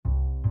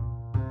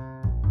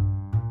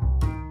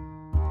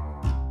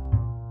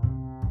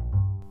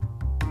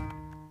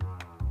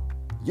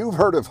You've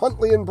heard of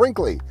Huntley and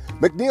Brinkley,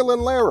 McNeil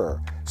and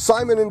Lehrer,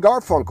 Simon and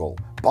Garfunkel,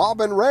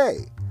 Bob and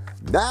Ray.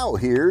 Now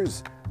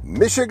here's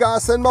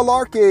Mishegoss and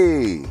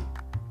Malarkey.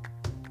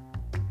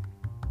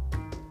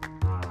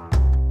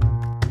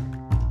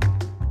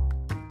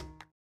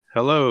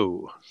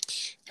 Hello.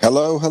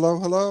 Hello.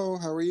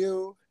 How are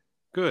you?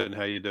 Good.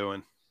 How you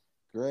doing?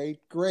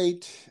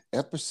 Great.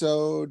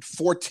 Episode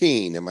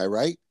 14, am I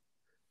right?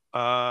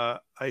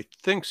 I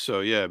think so,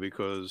 yeah,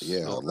 because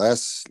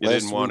last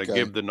didn't want week to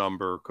give the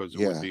number because it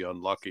would be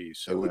unlucky.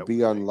 So it would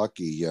be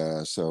unlucky.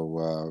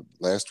 So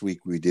last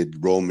week we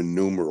did Roman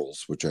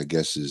numerals, which I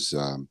guess is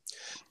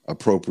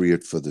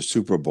appropriate for the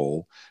Super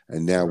Bowl,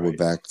 and now we're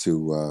back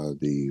to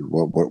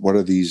what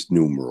are these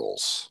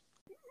numerals?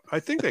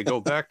 I think they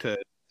go back to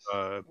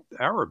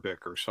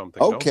Arabic or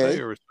something. Okay,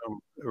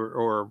 don't they?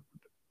 Or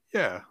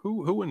yeah,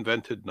 who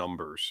invented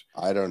numbers?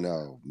 I don't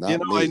know.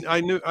 Not me.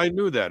 I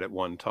knew that at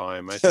one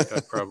time. I think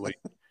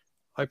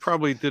I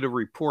probably did a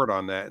report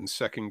on that in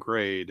second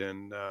grade,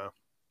 and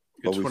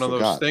it's one of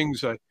those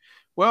things.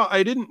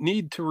 I didn't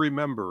need to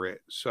remember it,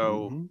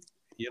 so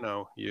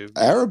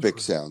Arabic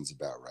sounds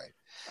about right.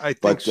 I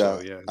think so.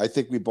 Yeah, I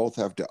think we both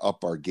have to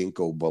up our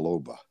ginkgo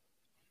biloba.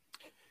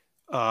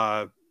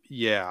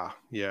 Yeah,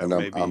 and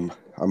maybe.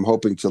 I'm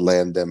hoping to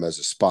land them as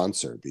a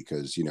sponsor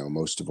because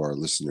most of our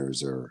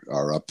listeners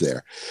are up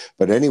there.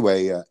 But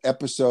anyway,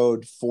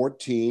 episode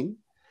 14,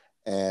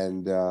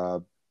 and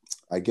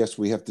I guess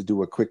we have to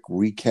do a quick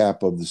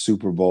recap of the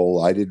Super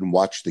Bowl. I didn't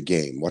watch the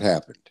game. What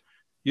happened?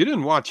 You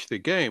didn't watch the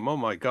game? Oh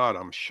my God,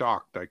 I'm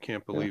shocked. I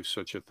can't believe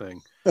such a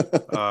thing.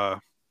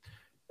 The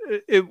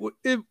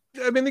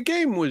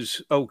game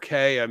was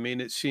okay. I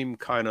mean, it seemed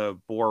kind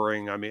of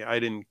boring. I mean, I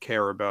didn't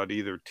care about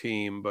either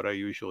team, but I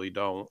usually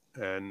don't.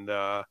 And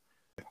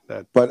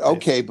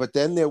but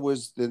then there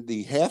was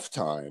the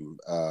halftime,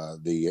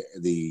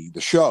 the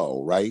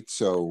show, right?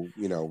 So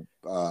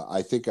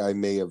I think I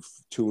may have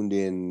tuned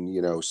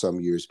in, some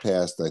years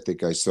past. I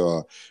think I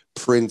saw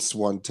Prince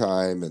one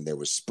time, and there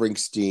was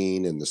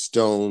Springsteen and the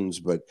Stones,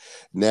 but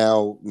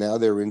now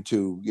they're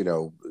into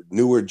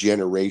newer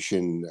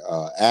generation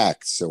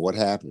acts. So what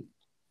happened?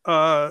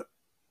 Well,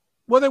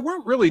 they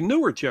weren't really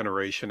newer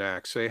generation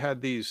acts. They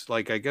had these,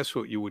 like, I guess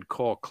what you would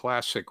call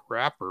classic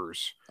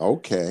rappers.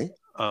 Okay.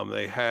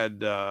 They had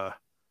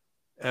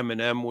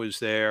Eminem was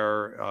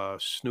there,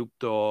 Snoop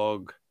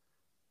Dogg,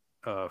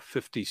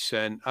 50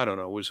 Cent. I don't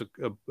know. It was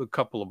a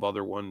couple of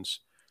other ones.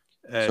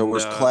 And, so it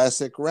was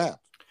classic rap.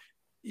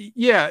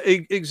 Yeah,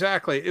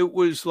 exactly. It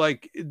was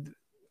like,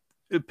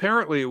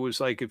 apparently it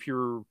was like if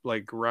you're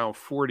like around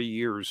 40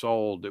 years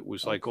old, it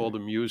was like all the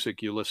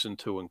music you listened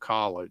to in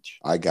college.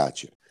 I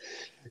got you.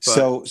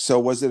 But, so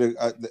was it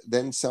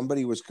then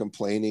somebody was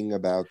complaining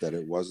about that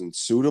it wasn't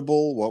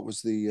suitable? What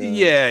was the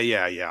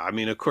Yeah. I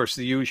mean, of course,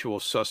 the usual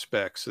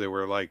suspects. There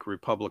were like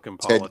Republican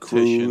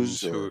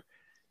politicians who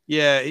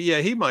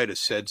he might have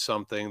said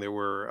something. There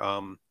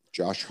were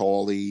Josh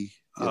Hawley,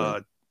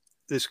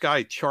 this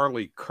guy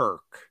Charlie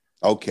Kirk.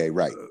 Okay,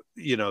 right.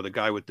 The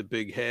guy with the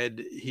big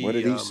head. What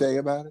did he say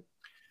about it?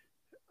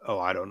 Oh,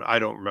 I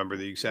don't remember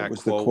the exact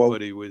quote,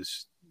 but he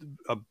was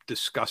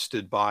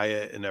disgusted by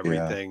it and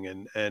everything.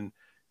 Yeah. And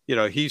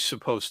he's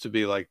supposed to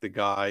be like the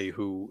guy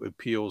who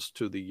appeals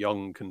to the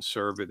young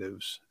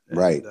conservatives. And,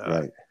 right.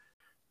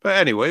 But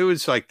anyway, it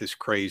was like this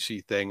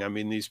crazy thing. I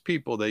mean, these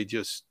people, they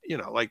just,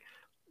 like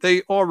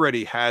they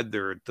already had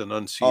their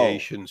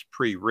denunciations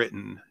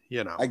pre-written,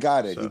 I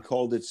got it. So. He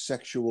called it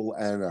sexual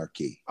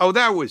anarchy. Oh,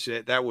 that was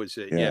it.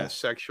 Yeah.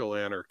 Sexual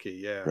anarchy.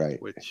 Yeah.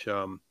 Right. Which,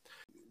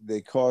 they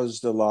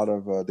caused a lot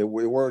of, there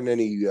weren't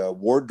any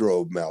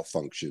wardrobe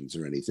malfunctions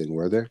or anything,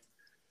 were there?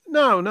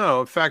 No.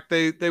 In fact,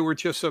 they were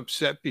just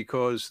upset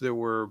because there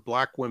were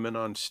black women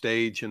on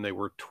stage and they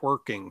were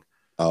twerking.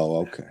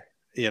 Oh, okay.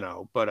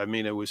 But I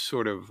mean, it was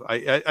sort of,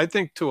 I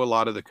think to a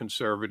lot of the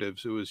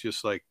conservatives, it was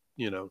just like,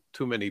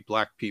 too many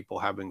black people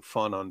having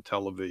fun on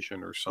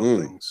television or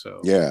something.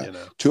 So,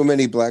 too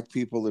many black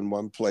people in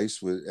one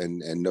place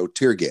and no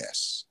tear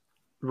gas.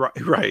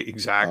 Right.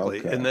 Exactly.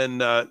 Okay. And then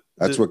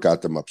that's what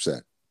got them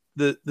upset.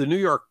 The New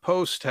York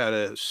Post had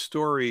a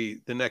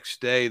story the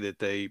next day that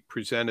they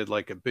presented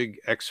like a big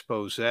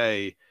expose,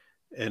 and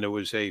it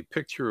was a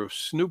picture of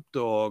Snoop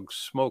Dogg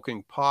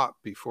smoking pot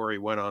before he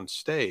went on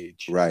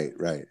stage. Right.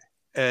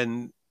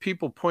 And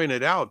people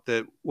pointed out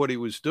that what he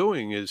was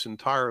doing is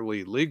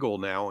entirely legal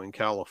now in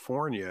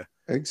California.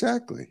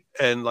 Exactly.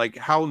 And like,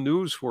 how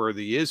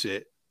newsworthy is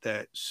it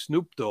that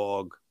Snoop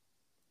Dogg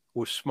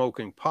was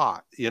smoking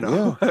pot?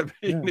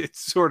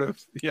 It's sort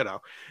of, Like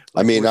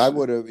I mean,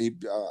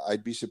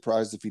 I'd be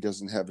surprised if he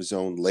doesn't have his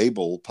own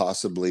label,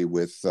 possibly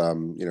with,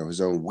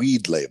 his own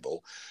weed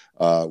label,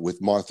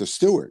 with Martha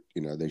Stewart.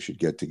 They should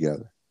get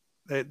together.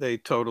 They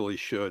totally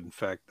should. In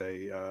fact,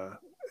 they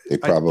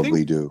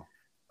probably do.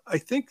 I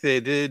think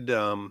they did.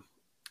 I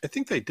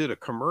think they did a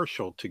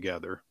commercial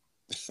together.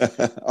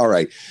 All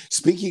right.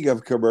 Speaking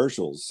of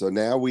commercials, so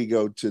now we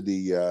go to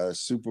the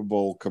Super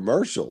Bowl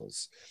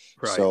commercials.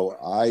 Right. So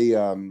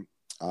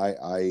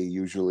I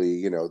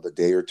usually, the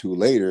day or two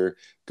later,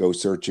 go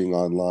searching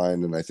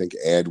online, and I think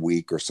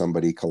Adweek or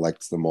somebody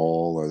collects them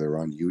all, or they're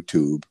on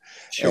YouTube.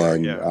 Sure,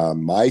 And yeah.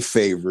 my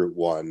favorite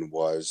one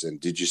was, and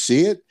did you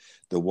see it?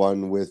 The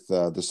one with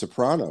The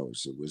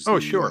Sopranos. It was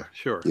Sure.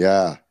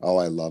 yeah. Oh,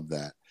 I love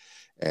that.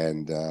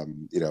 And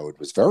it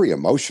was very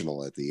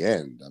emotional at the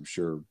end. I'm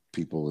sure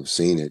people have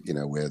seen it.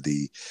 Where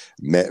the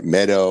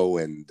Meadow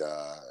and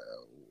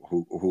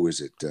who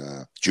is it?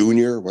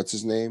 Junior, what's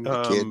his name?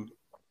 The kid.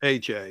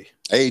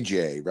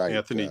 AJ, right?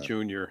 Anthony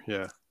Jr.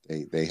 Yeah.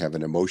 They have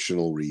an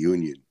emotional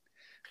reunion.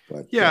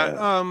 But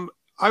yeah,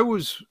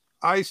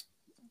 I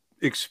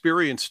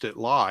experienced it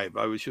live.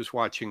 I was just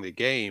watching the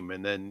game,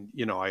 and then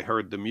I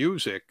heard the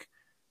music,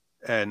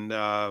 and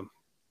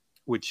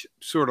which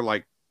sort of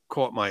like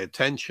caught my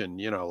attention.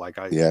 Like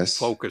I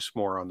focused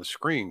more on the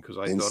screen because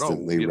I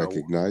instantly thought,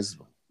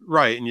 recognizable.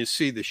 Right, and you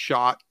see the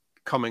shot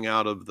coming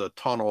out of the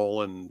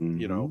tunnel, and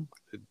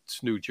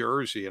it's New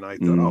Jersey, and I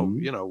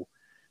thought,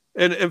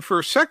 and for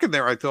a second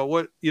there, I thought,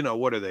 what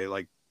are they,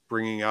 like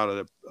bringing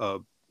out a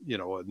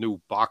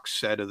new box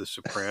set of The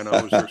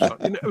Sopranos or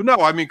something? No,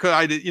 I mean, because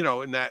I did,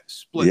 in that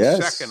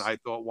split second, I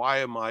thought, why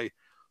am I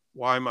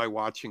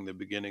watching the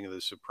beginning of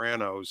The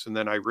Sopranos? And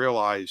then I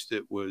realized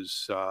it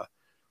wasn't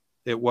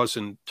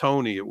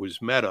Tony, it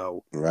was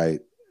Meadow,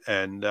 right?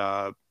 And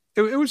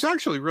it was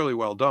actually really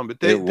well done. But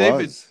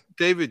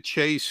David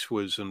Chase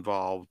was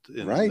involved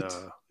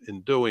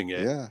in doing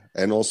it. Yeah,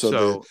 and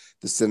also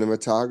the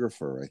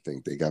cinematographer. I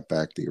think they got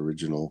back the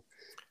original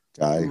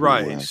guy,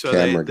 right? So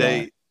camera they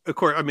guy. Of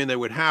course, I mean, they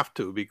would have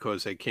to,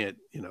 because they can't,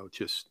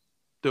 just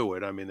do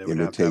it. I mean, they would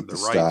have to have the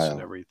rights style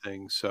and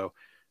everything. So,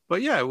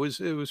 but yeah, it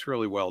was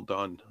really well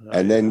done.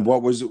 And then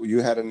what was it? You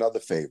had another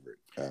favorite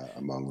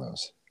among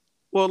those?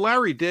 Well,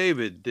 Larry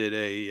David did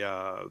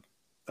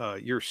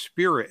your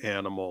spirit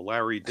animal,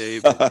 Larry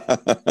David.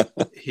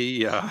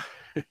 he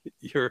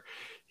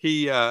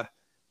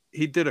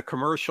he did a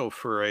commercial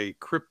for a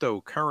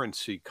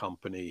cryptocurrency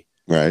company,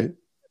 right?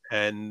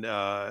 And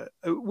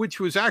which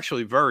was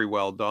actually very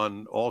well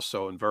done,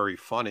 also, and very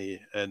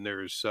funny. And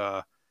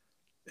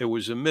it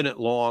was a minute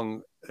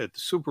long at the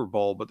Super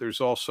Bowl, but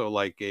there's also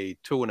like a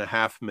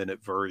 2.5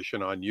 minute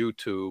version on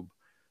YouTube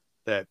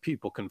that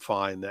people can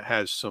find that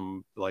has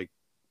some like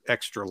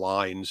extra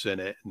lines in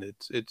it, and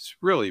it's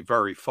really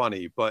very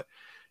funny. But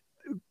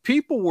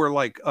people were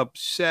like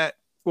upset.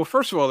 Well,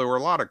 first of all, there were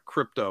a lot of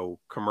crypto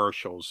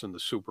commercials in the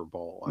Super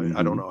Bowl.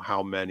 I don't know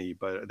how many,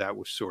 but that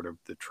was sort of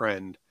the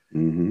trend.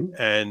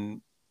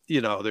 And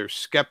there's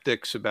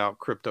skeptics about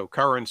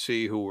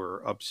cryptocurrency who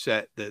were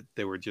upset that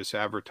they were just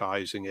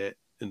advertising it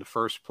in the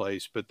first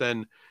place. But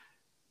then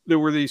there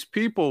were these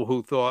people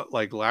who thought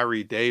like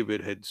Larry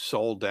David had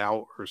sold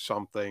out or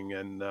something.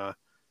 And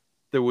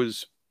there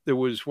was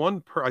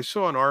I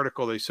saw an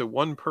article. They said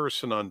one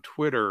person on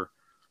Twitter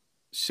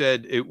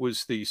said it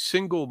was the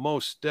single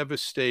most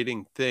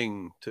devastating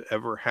thing to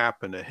ever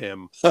happen to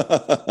him.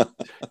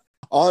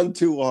 On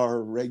to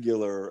our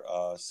regular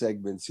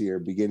segments here,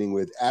 beginning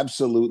with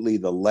absolutely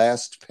the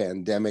last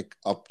pandemic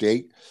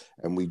update.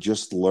 And we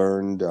just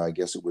learned, I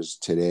guess it was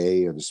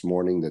today or this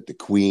morning, that the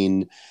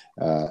Queen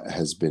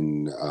has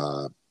been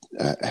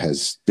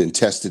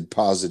tested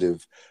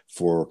positive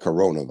for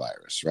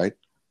coronavirus, right?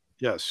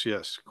 Yes.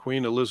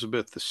 Queen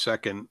Elizabeth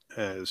II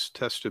has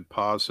tested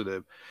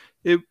positive.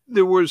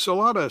 There was a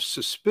lot of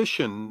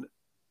suspicion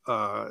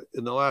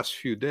in the last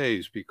few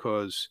days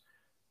because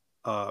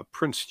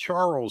Prince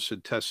Charles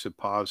had tested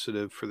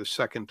positive for the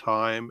second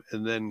time,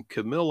 and then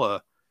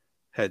Camilla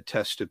had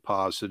tested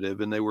positive,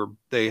 and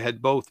they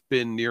had both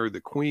been near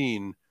the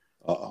Queen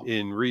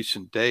in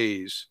recent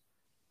days.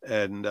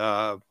 And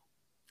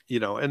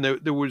and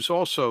there was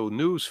also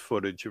news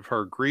footage of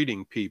her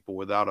greeting people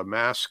without a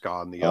mask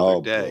on the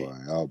other day.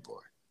 Oh boy.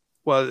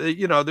 Well,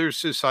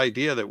 there's this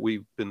idea that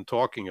we've been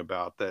talking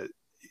about that,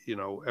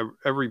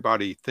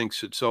 everybody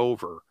thinks it's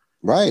over.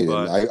 Right.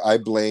 But, and I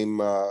blame,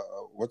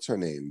 what's her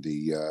name?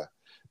 The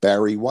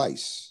Barry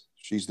Weiss.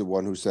 She's the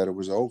one who said it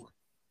was over.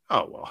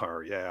 Oh, well,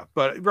 her, yeah.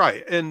 But,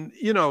 right. And,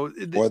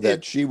 or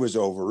that she was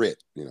over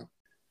it,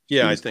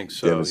 Yeah, I think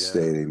so.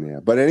 Devastating, yeah.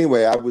 But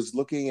anyway, I was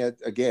looking at,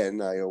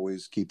 again, I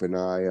always keep an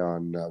eye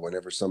on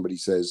whenever somebody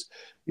says,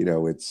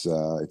 it's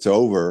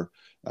over,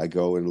 I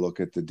go and look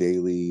at the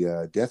daily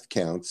death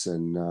counts,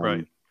 and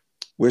right.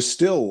 We're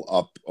still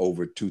up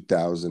over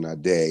 2,000 a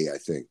day, I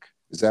think.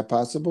 Is that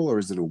possible, or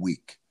is it a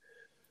week?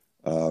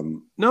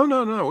 No.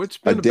 It's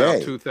been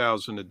about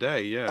 2,000 a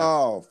day. Yeah.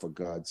 Oh, for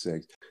God's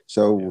sake.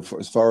 So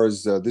as far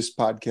as this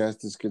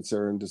podcast is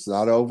concerned, it's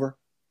not over?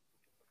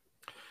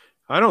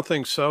 I don't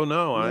think so.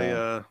 No.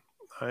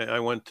 I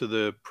went to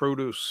the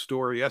produce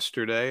store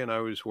yesterday, and I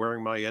was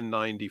wearing my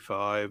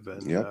N95.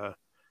 And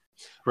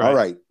right. All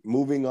right.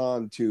 Moving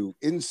on to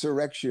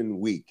Insurrection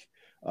Week,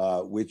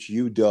 which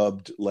you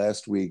dubbed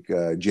last week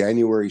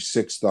January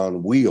 6th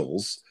on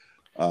wheels.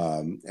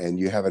 And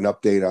you have an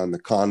update on the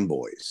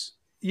convoys.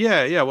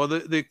 Yeah. Well,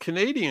 the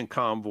Canadian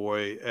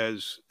convoy,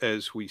 as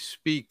we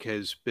speak,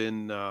 has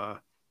been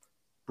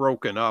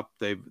broken up.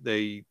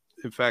 In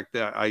fact,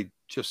 I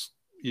just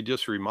you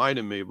just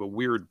reminded me of a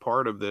weird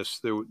part of this.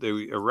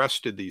 They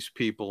arrested these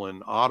people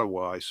in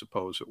Ottawa, I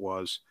suppose it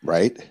was.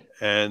 Right.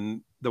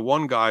 And the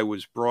one guy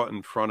was brought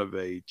in front of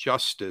a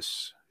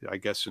justice. I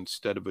guess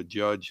instead of a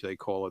judge, they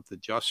call it the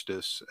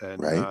justice.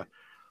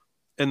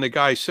 And the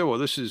guy said, well,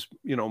 this is,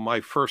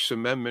 my First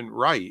Amendment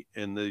right.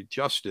 And the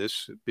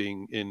justice,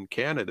 being in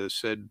Canada,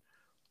 said,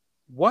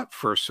 what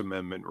First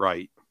Amendment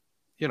right?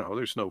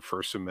 There's no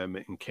First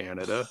Amendment in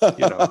Canada.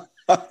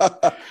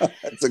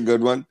 That's a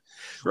good one.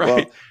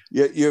 Right. Well,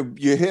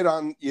 you hit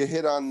on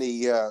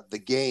the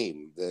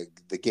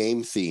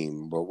game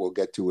theme, but we'll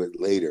get to it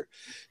later.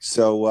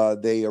 So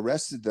they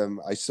arrested them.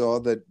 I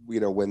saw that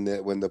when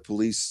the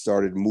police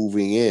started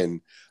moving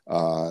in,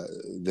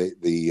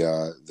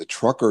 the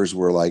truckers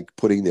were like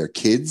putting their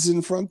kids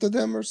in front of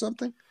them or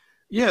something.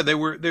 Yeah, they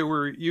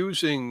were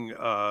using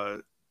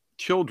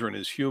children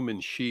as human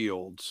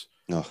shields.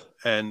 Oh.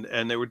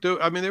 And they were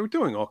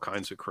doing all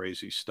kinds of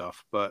crazy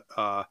stuff, but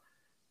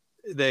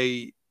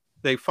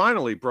they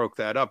finally broke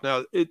that up.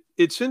 Now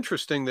it's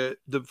interesting that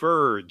The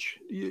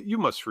Verge, you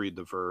must read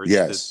The Verge,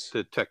 yes,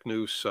 the tech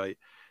news site.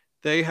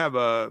 They have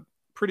a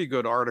pretty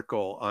good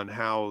article on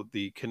how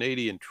the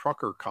Canadian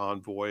trucker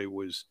convoy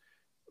was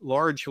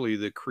largely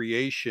the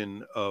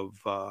creation of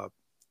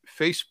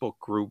Facebook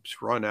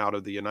groups run out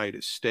of the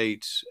United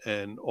States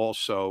and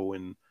also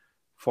in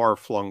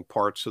far-flung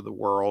parts of the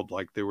world.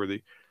 Like there were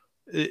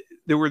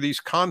these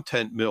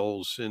content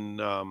mills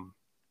in I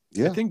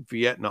think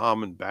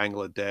Vietnam and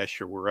Bangladesh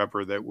or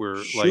wherever that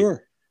were like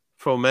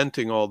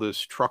fomenting all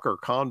this trucker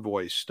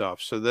convoy stuff.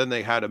 So then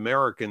they had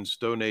Americans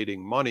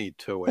donating money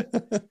to it.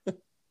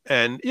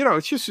 And,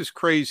 it's just this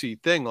crazy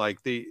thing. Like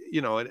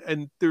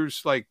and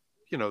there's like,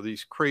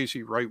 these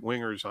crazy right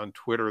wingers on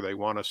Twitter. They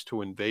want us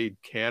to invade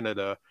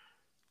Canada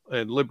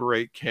and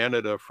liberate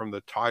Canada from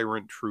the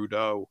tyrant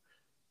Trudeau.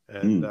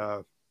 And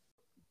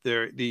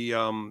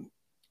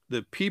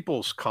the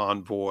People's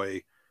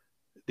Convoy,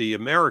 the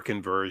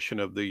American version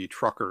of the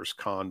truckers'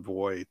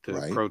 convoy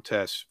to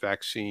protest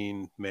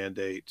vaccine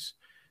mandates,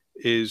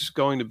 is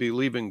going to be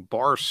leaving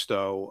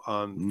Barstow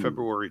on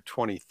February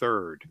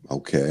 23rd.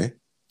 Okay.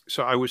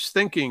 So I was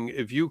thinking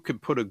if you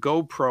could put a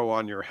GoPro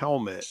on your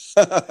helmet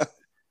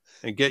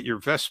and get your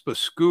Vespa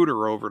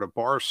scooter over to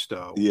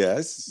Barstow,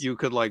 yes, you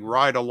could like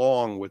ride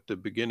along with the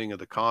beginning of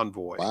the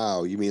convoy.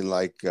 Wow, you mean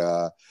like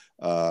Fear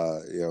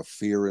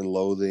and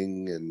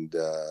Loathing and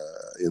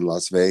in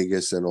Las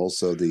Vegas, and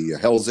also the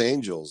Hell's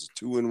Angels,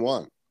 2 in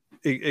 1.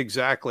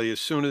 Exactly.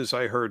 As soon as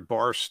I heard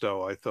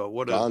Barstow, I thought,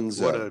 what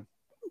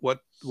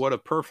a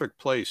perfect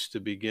place to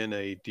begin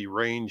a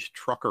deranged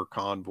trucker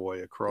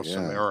convoy across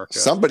America.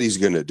 Somebody's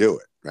going to do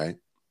it, right?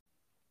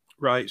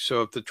 Right.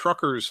 So if the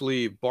truckers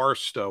leave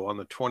Barstow on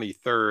the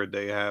 23rd,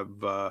 they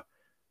have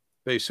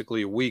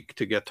basically a week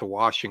to get to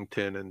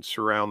Washington and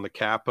surround the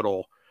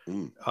Capitol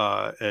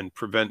and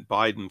prevent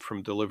Biden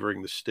from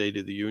delivering the State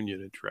of the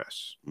Union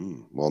address.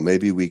 Well,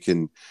 maybe we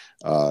can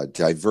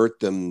divert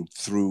them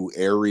through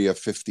Area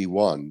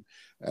 51.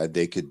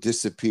 They could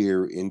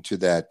disappear into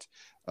that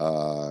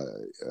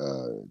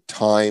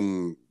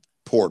time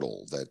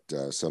portal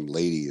that some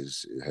lady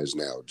has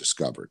now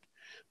discovered.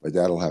 But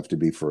that'll have to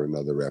be for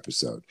another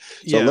episode.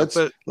 So let's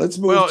move.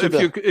 Well,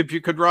 if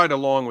you could ride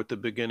along with the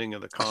beginning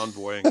of the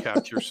convoy and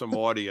capture some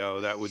audio,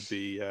 that would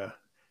be.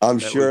 I'm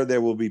sure there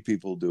will be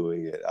people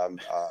doing it.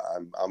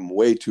 I'm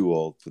way too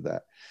old for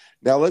that.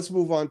 Now let's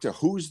move on to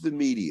who's the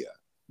media.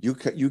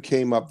 You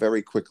came up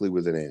very quickly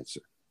with an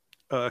answer.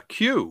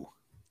 Q.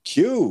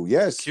 Q.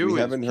 Yes, we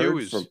haven't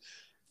heard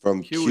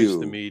from Q. Q is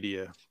the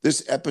media.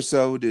 This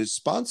episode is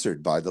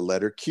sponsored by the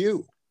letter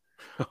Q.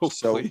 Oh,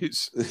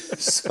 please.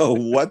 So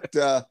what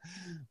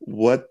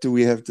do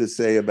we have to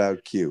say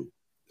about Q?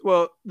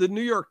 Well, the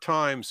New York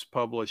Times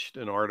published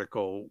an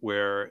article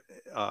where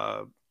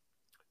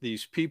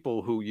these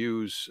people who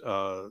use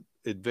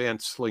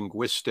advanced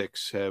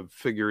linguistics have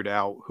figured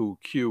out who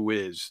Q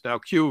is. Now,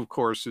 Q, of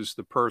course, is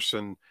the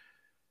person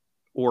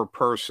or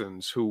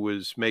persons who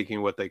was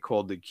making what they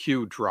called the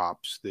Q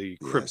drops, the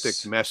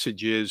cryptic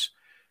messages.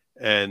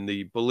 And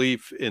the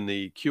belief in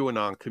the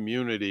QAnon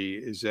community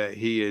is that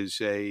he is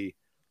a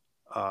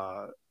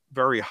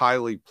very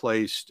highly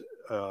placed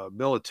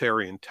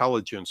military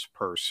intelligence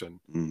person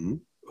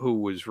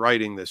who was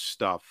writing this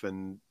stuff.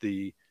 And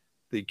the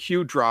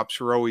Q drops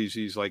were always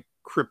these like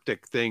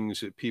cryptic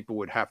things that people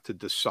would have to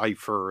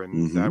decipher.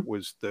 And that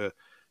was the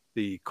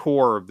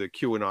core of the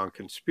QAnon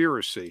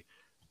conspiracy.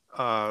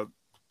 Well,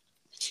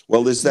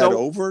 is that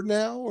over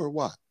now or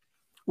what?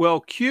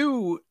 Well,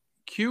 Q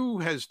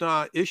has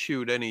not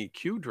issued any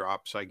Q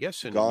drops, I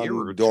guess, in a year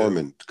or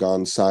dormant,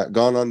 gone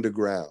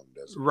underground.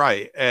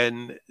 Right.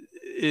 And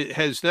it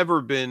has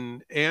never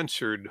been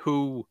answered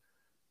who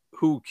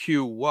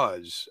Q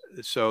was.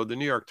 So the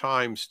New York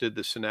Times did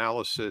this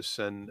analysis,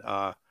 and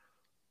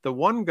the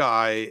one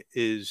guy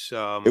is...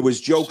 it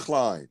was Joe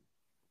Klein.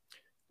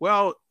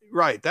 Well,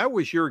 right. That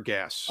was your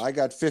guess. I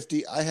got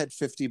 50. I had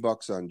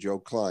 $50 on Joe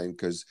Klein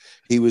because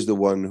he was the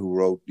one who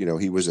wrote,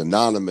 he was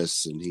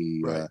anonymous, and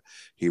he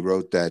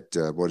wrote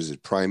that, what is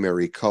it,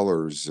 Primary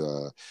Colors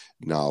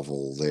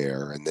novel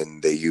there. And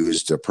then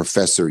a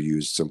professor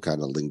used some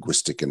kind of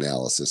linguistic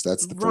analysis.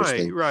 That's the first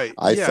thing Right.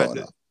 I thought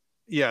of.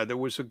 Yeah, there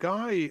was a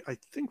guy, I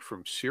think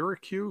from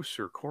Syracuse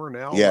or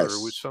Cornell, or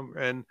it was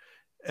Yes.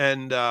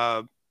 and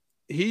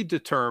he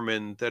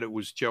determined that it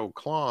was Joe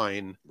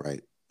Klein.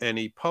 Right. And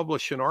he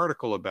published an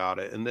article about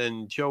it. And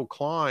then Joe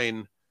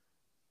Klein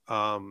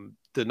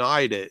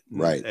denied it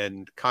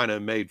and kind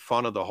of made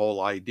fun of the whole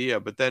idea.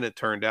 But then it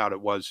turned out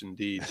it was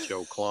indeed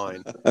Joe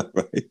Klein.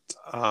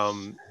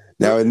 Right.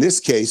 Now, in this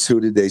case, who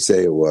did they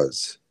say it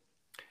was?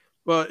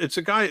 Well, it's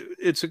a guy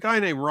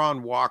named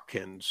Ron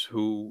Watkins,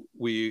 who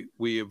we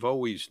have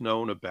always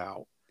known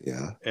about.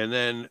 Yeah. And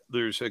then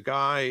there's a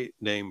guy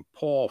named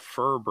Paul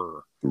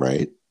Ferber.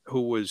 Right.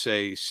 Who was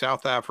a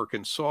South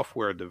African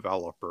software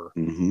developer.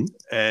 Mm-hmm.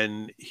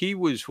 And he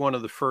was one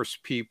of the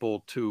first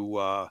people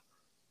to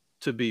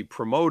be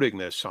promoting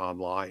this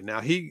online.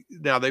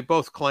 Now they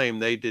both claim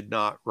they did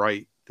not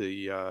write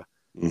the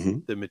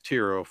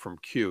material from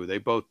Q. They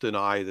both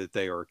deny that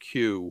they are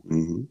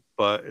Q,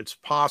 but it's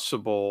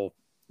possible.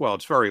 Well,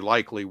 it's very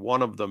likely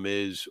one of them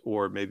is,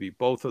 or maybe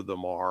both of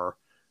them are,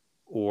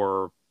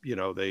 or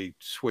they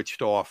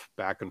switched off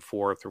back and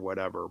forth or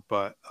whatever.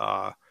 But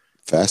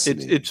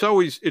fascinating. It's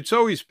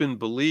always been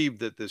believed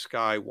that this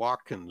guy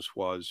Watkins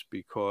was,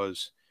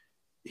 because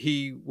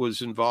he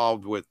was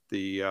involved with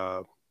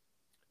the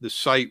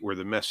site where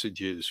the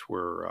messages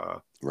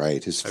were.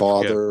 Right. His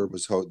father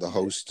was the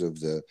host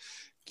of the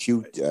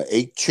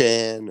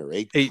 8chan or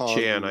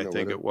 8chan, I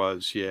think it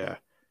was. Yeah.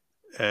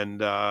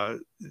 And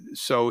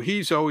so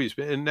he's always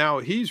been, and now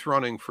he's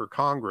running for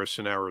Congress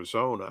in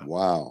Arizona.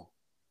 Wow.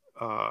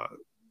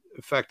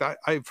 In fact,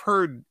 I've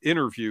heard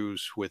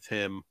interviews with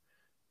him.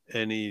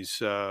 And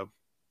he's,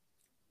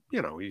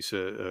 he's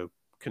a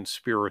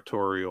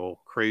conspiratorial,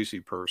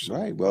 crazy person.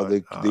 Right. Well,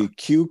 the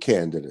Q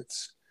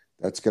candidates,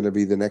 that's going to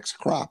be the next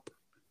crop.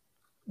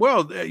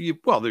 Well,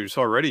 there's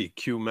already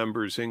Q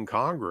members in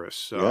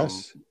Congress.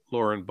 Yes.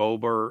 Lauren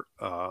Boebert,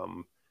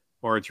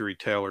 Marjorie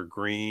Taylor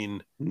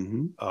Greene,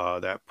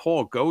 that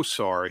Paul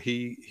Gosar.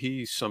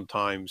 He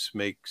sometimes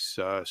makes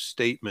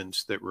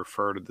statements that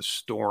refer to the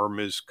storm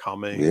is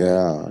coming.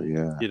 Yeah.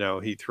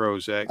 He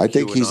throws that. I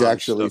think he's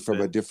actually from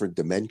a different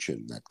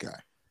dimension, that guy.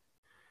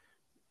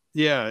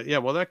 Yeah.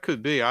 Well, that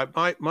could be.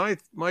 My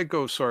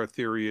Gosar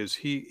theory is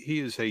he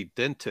is a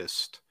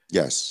dentist.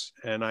 Yes.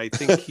 And I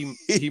think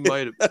he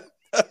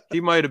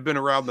might have been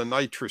around the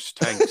nitrous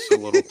tanks a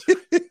little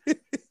too.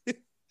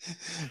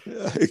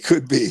 It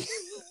could be.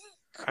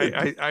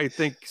 I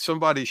think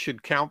somebody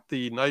should count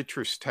the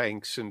nitrous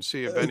tanks and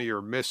see if any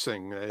are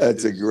missing.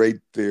 That's a great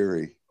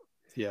theory.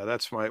 Yeah,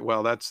 that's my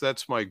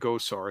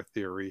Gosar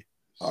theory.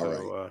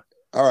 All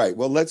right.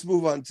 Well, let's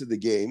move on to the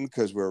game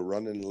because we're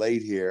running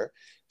late here.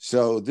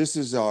 So this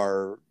is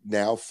our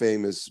now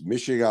famous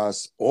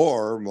Mishegoss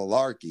or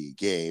Malarkey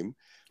game,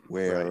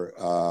 where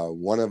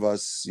one of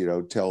us,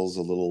 tells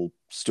a little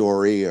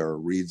story or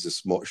reads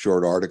a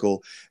short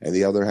article, and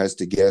the other has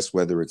to guess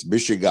whether it's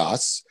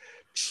Mishegoss,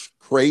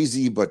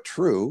 crazy but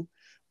true,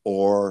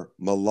 or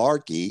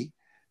Malarkey,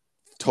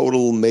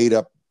 total made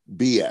up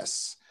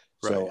BS.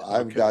 So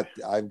I've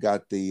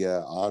got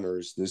the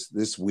honors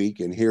this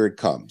week, and here it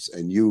comes.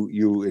 And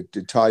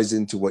it ties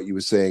into what you were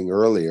saying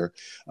earlier.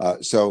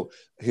 So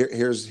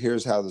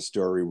here's how the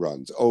story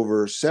runs.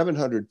 Over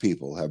 700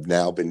 people have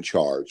now been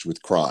charged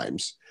with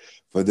crimes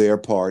for their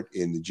part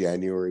in the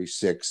January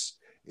 6th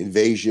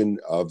invasion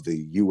of the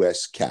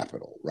U.S.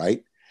 Capitol,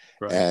 right?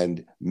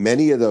 And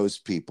many of those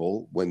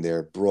people, when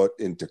they're brought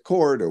into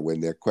court or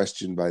when they're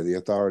questioned by the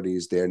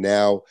authorities, they're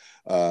now,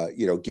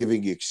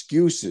 giving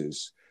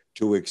excuses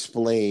to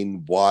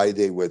explain why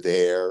they were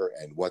there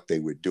and what they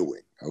were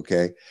doing.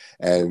 Okay.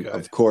 And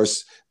of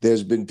course,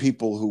 there's been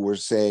people who were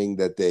saying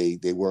that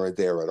they weren't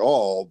there at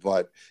all,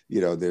 but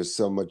there's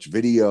so much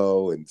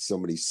video and so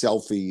many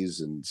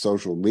selfies and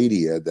social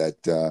media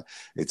that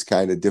it's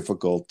kind of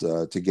difficult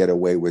to get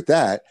away with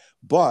that.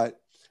 But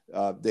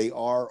they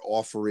are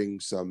offering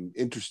some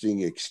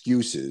interesting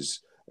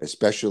excuses,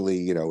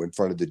 especially in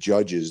front of the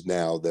judges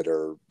now that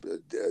are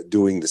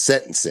doing the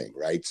sentencing,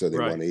 right? So they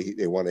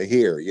want to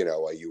hear,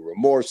 are you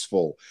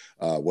remorseful?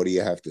 What do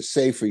you have to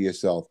say for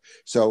yourself?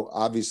 So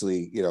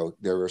obviously,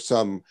 there are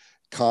some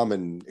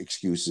common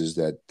excuses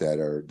that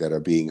are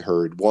being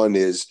heard. One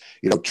is,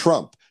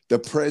 Trump, the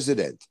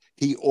president.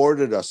 He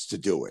ordered us to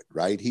do it,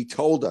 right? He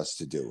told us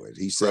to do it.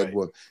 He said,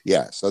 well,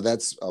 yeah. So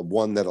that's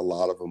one that a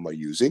lot of them are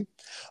using.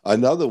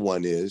 Another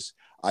one is,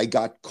 I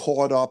got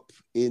caught up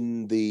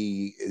in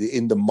the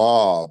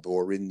mob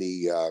or in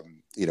the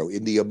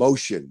in the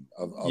emotion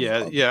of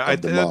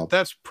the mob.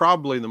 That's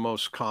probably the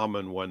most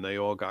common one. They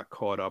all got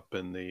caught up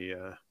in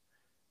the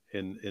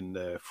in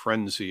the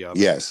frenzy of it.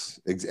 Yes,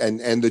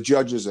 and the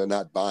judges are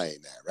not buying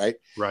that, right?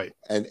 Right.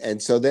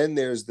 And so then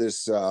there's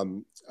this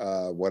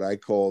what I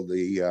call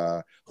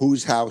the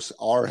whose house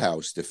our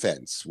house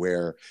defense,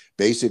 where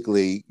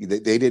basically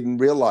they didn't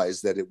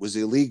realize that it was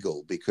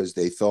illegal because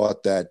they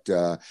thought that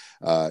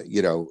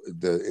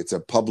it's a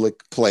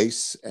public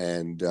place,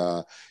 and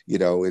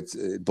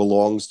it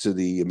belongs to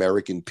the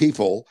American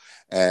people,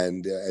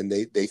 and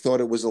they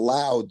thought it was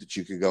allowed that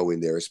you could go in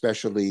there.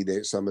 Especially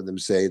some of them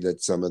say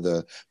that some of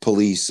the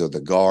police or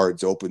the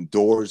guards opened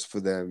doors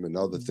for them and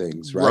other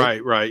things,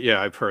 right? Right.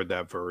 Yeah, I've heard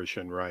that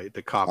version. Right,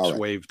 the cops All right.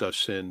 waved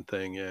us in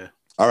thing. Yeah.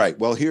 All right.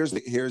 Well, here's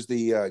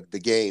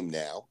the game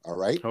now. All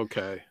right.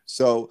 Okay.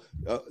 So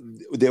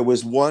there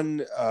was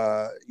one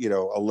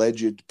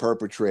alleged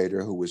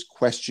perpetrator who was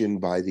questioned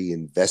by the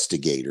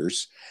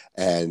investigators,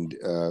 and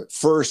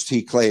first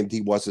he claimed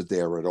he wasn't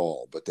there at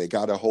all, but they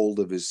got a hold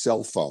of his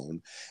cell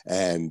phone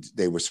and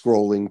they were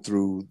scrolling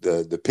through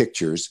the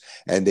pictures,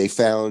 and they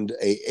found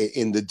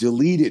in the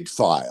deleted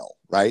file,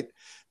 right?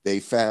 They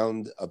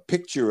found a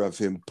picture of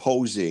him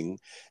posing,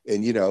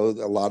 and a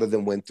lot of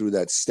them went through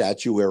that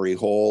statuary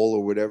hall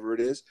or whatever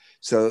it is.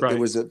 So there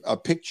was a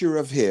picture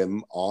of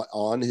him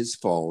on his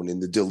phone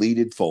in the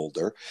deleted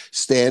folder,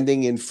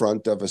 standing in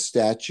front of a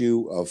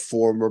statue of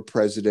former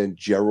President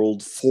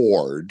Gerald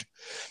Ford,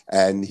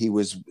 and he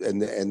was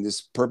and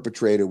this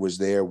perpetrator was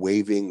there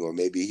waving, or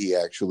maybe he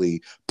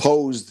actually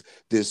posed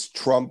this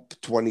Trump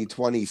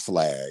 2020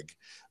 flag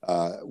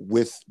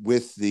with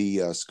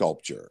the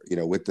sculpture,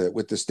 with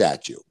the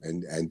statue,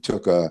 and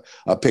took a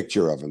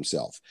picture of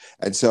himself.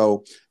 And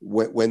so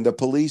when the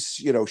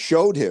police,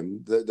 showed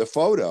him the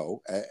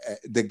photo,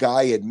 the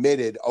guy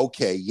admitted,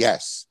 okay,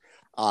 yes,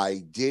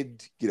 I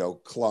did,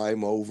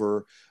 climb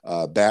over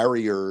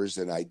barriers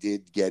and I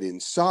did get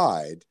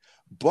inside,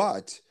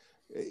 but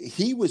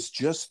he was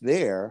just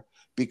there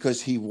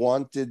because he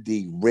wanted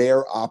the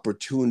rare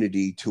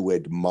opportunity to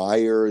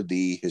admire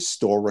the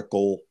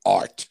historical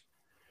art.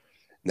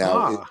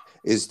 Now,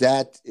 is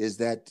that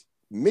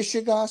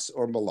Mishegoss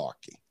or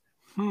Malarkey?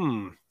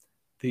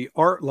 The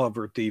art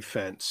lover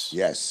defense.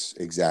 Yes,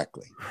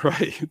 exactly.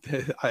 Right.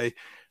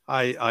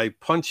 I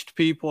punched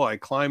people. I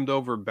climbed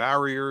over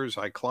barriers.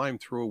 I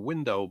climbed through a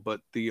window.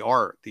 But the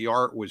art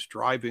was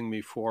driving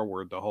me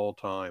forward the whole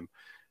time.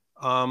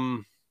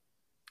 I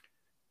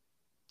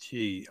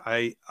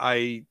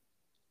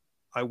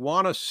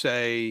want to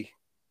say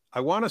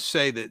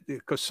that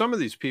because some of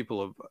these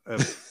people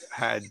have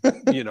had,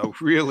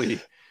 really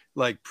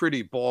like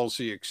pretty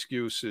ballsy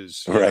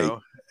excuses, right.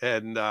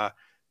 And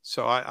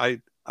so I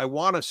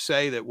want to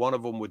say that one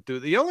of them would do.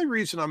 The only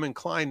reason I'm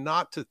inclined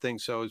not to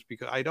think so is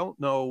because I don't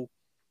know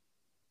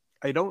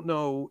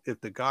if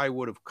the guy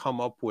would have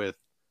come up with,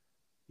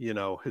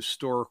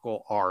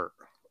 historical art.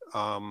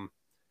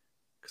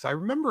 Because I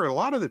remember a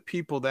lot of the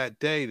people that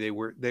day, they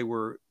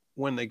were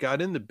when they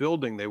got in the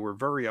building, they were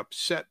very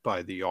upset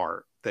by the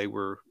art. They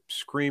were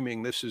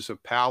screaming, "This is a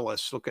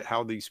palace. Look at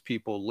how these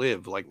people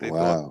live." Like they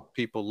thought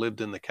people lived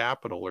in the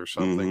Capitol or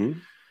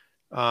something.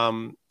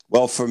 Mm-hmm.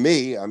 Well, for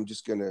me, I'm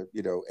just going to,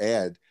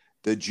 add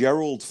the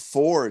Gerald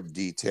Ford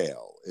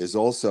detail is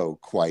also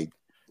quite,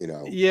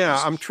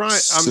 I'm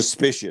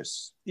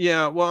suspicious.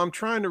 Yeah, well, I'm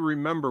trying to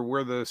remember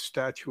where the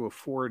statue of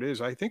Ford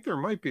is. I think there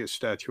might be a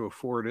statue of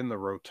Ford in the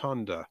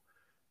rotunda.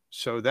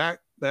 So that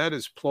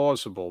is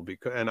plausible,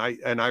 because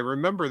and I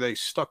remember they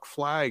stuck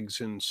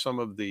flags in some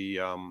of the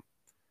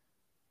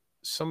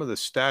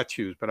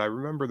statues, but I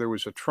remember there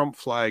was a Trump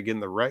flag in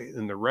the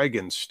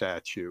Reagan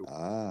statue.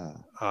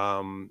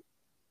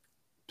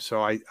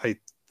 So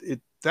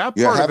that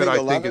You're part of it, having I a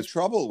think, lot is of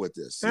trouble with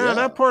this. Yeah,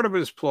 that part of it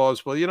is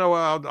plausible.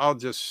 I'll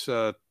just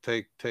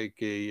take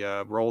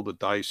a roll the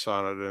dice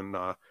on it, and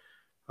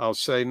I'll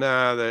say,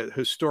 nah, that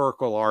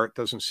historical art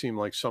doesn't seem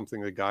like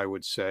something the guy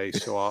would say.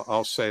 So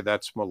I'll say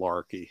that's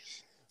malarkey.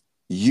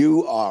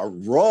 You are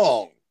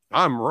wrong.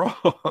 I'm wrong.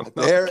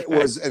 There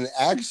was an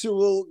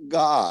actual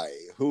guy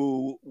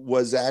who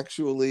was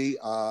actually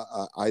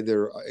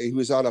either he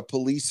was on a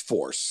police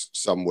force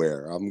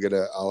somewhere.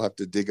 I'll have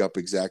to dig up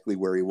exactly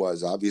where he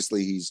was.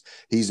 Obviously,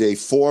 he's a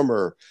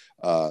former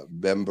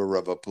member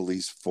of a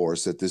police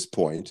force at this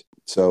point.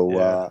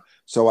 So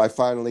so I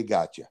finally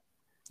got you.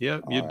 Yeah,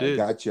 you did.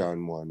 I got you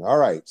on one. All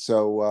right.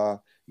 So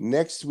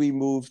next we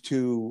move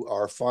to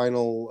our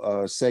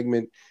final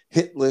segment,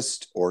 hit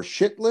list or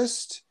shit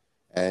list.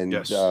 And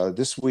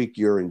this week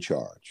you're in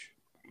charge.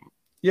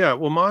 Yeah,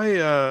 well,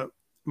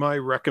 my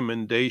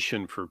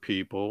recommendation for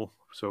people,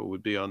 so it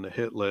would be on the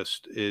hit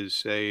list,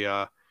 is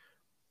a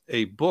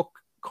book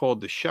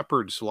called The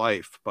Shepherd's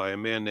Life by a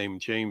man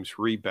named James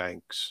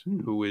Rebanks,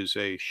 who is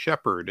a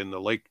shepherd in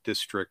the Lake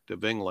District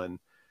of England.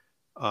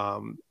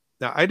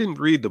 Now, I didn't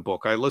read the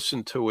book. I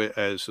listened to it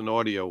as an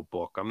audio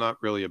book. I'm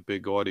not really a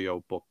big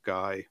audio book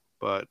guy,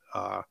 but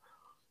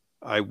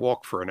I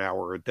walk for an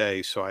hour a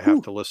day, so I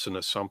have to listen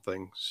to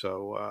something.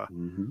 So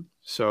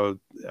so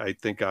I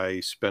think I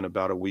spent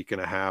about a week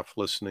and a half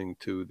listening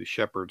to The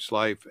Shepherd's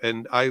Life,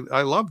 and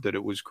I loved it.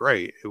 It was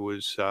great. It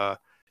was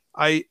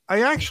I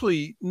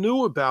actually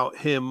knew about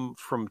him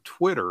from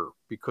Twitter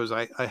because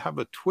I have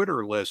a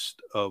Twitter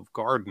list of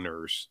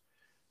gardeners,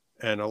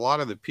 and a lot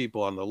of the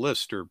people on the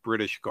list are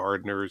British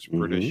gardeners,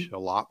 British Mm-hmm.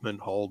 allotment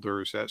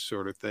holders, that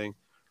sort of thing.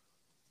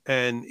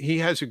 And he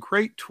has a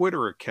great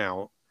Twitter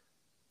account,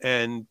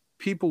 and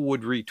people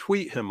would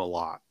retweet him a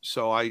lot.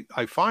 So I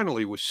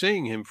finally was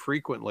seeing him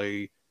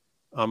frequently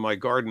on my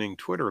gardening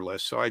Twitter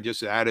list. So I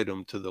just added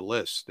him to the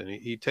list. And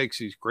he takes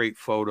these great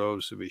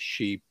photos of his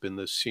sheep and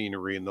the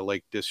scenery in the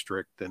Lake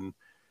District. And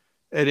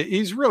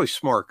he's a really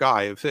smart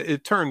guy. If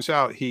it turns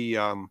out he,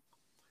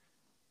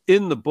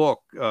 in the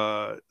book,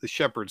 The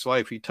Shepherd's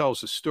Life, he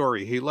tells a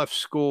story. He left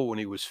school when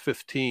he was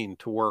 15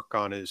 to work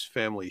on his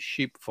family's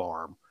sheep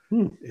farm.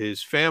 Hmm.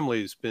 His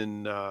family's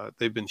been,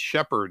 they've been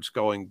shepherds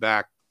going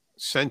back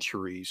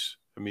centuries.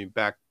 I mean,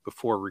 back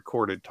before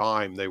recorded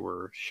time, they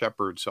were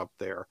shepherds up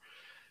there.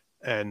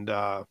 And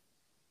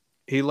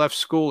he left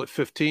school at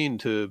 15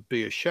 to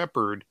be a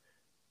shepherd.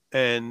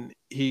 And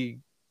he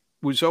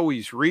was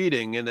always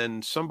reading, and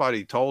then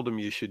somebody told him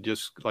you should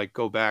just like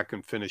go back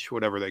and finish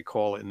whatever they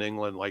call it in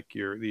England, like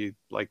your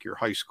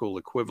high school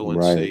Right.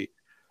 equivalency.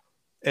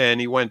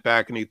 And he went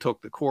back and he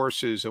took the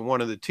courses, and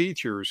one of the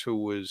teachers who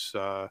was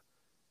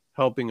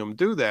helping him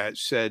do that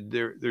said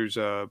there's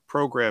a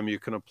program you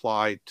can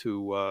apply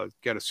to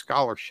get a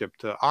scholarship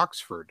to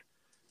Oxford,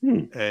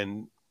 Hmm.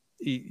 and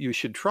you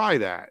should try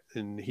that.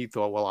 And he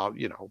thought, well,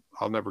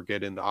 I'll never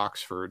get into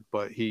Oxford,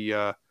 but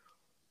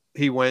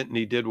he went and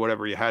he did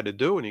whatever he had to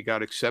do, and he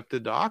got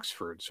accepted to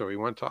Oxford. So he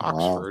went to Wow.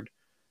 Oxford,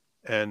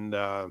 and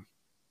a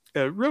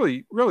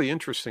really, really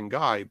interesting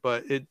guy.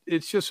 But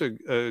it's just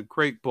a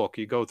great book.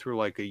 You go through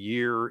like a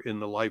year in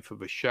the life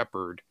of a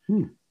shepherd,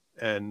 Hmm.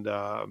 and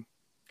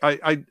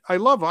I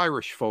love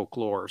Irish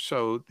folklore.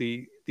 So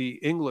the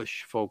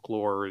English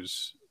folklore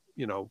is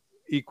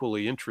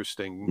equally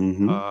interesting.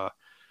 Mm-hmm.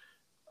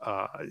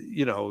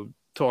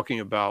 Talking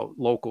about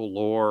local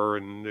lore,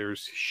 and there's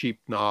sheep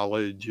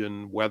knowledge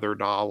and weather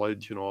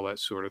knowledge and all that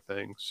sort of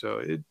thing. So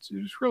it's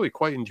really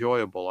quite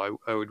enjoyable.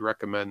 I would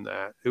recommend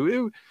that.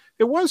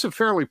 It was a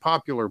fairly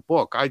popular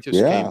book. I just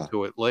came Yeah.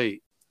 to it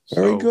late.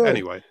 Very So good.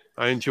 anyway,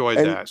 I enjoyed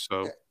And that.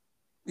 So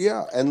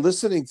yeah, and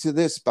listening to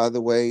this, by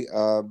the way,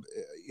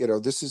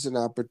 this is an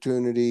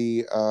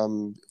opportunity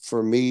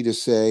for me to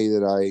say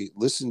that I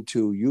listened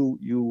to you.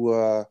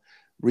 You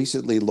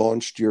recently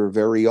launched your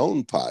very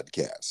own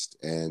podcast,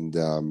 and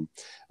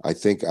I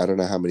think I don't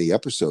know how many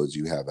episodes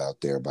you have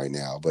out there by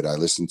now, but I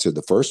listened to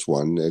the first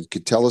one.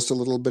 Could tell us a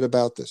little bit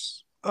about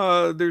this.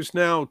 there's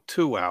now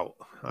 2 out.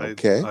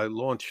 Okay. I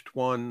launched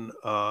one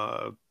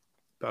about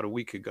a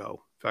week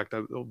ago. In fact,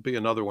 there'll be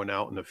another one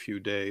out in a few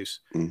days.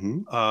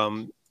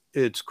 Mm-hmm.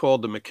 It's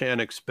called The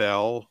Mechanic's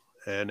Bell,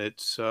 and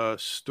it's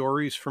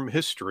stories from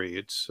history.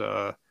 It's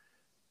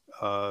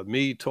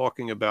me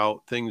talking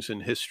about things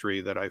in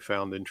history that I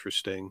found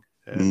interesting.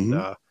 And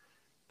Mm-hmm.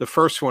 the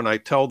first one, I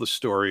tell the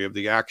story of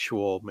the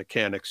actual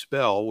Mechanic's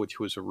Bell, which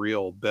was a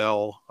real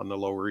bell on the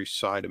Lower East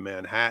Side of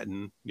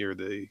Manhattan near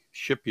the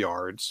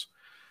shipyards.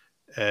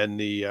 And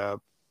the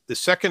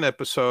second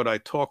episode, I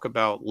talk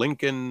about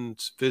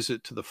Lincoln's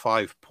visit to the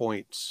Five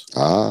Points.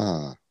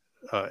 Ah.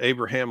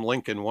 Abraham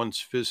Lincoln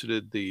once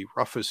visited the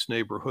roughest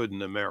neighborhood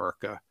in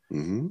America.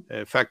 Mm-hmm.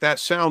 In fact, that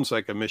sounds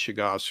like a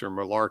Mishegoss or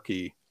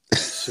Malarkey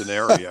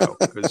scenario.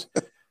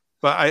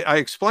 But I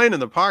explained in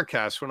the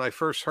podcast when I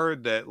first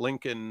heard that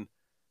Lincoln,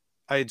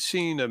 I had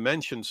seen a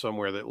mention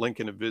somewhere that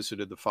Lincoln had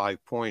visited the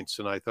Five Points,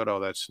 and I thought, oh,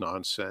 that's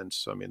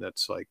nonsense. I mean,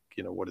 that's like,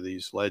 what are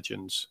these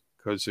legends?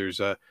 Because there's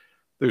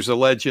a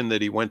legend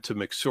that he went to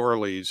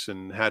McSorley's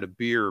and had a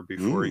beer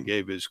before he Mm.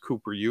 gave his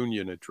Cooper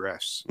Union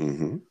address,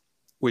 Mm-hmm.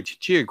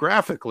 which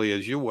geographically,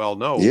 as you well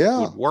know, Yeah.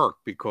 would work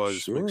because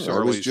Sure. I was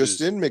McSorley's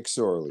just is in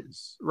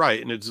McSorley's. right,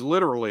 and it's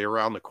literally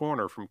around the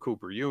corner from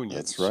Cooper Union.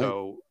 That's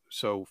right.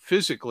 So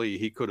physically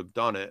he could have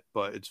done it,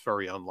 but it's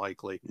very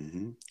unlikely.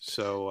 Mm-hmm.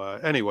 So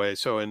anyway, in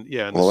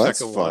the Well, that's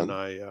second one, fun.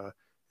 I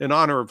in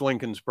honor of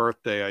Lincoln's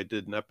birthday, I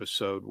did an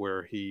episode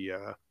where he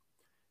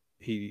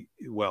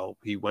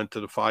went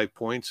to the Five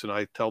Points, and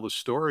I tell the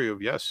story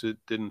of, yes, it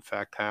did in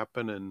fact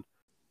happen, and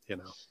you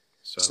know.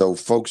 So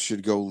folks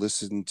should go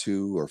listen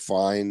to or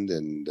find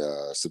and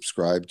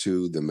subscribe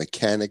to The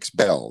Mechanic's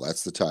Bell.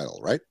 That's the title,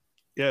 right?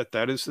 Yeah,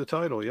 that is the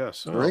title.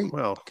 Yes. Oh, Great.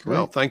 well.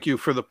 Great. Thank you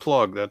for the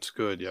plug. That's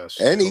good.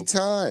 Yes.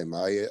 Anytime.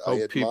 I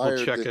Hope people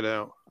admired check it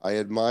out. I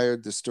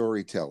admired the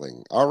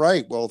storytelling. All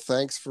right. Well,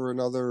 thanks for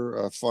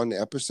another fun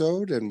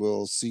episode, and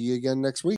we'll see you again next week.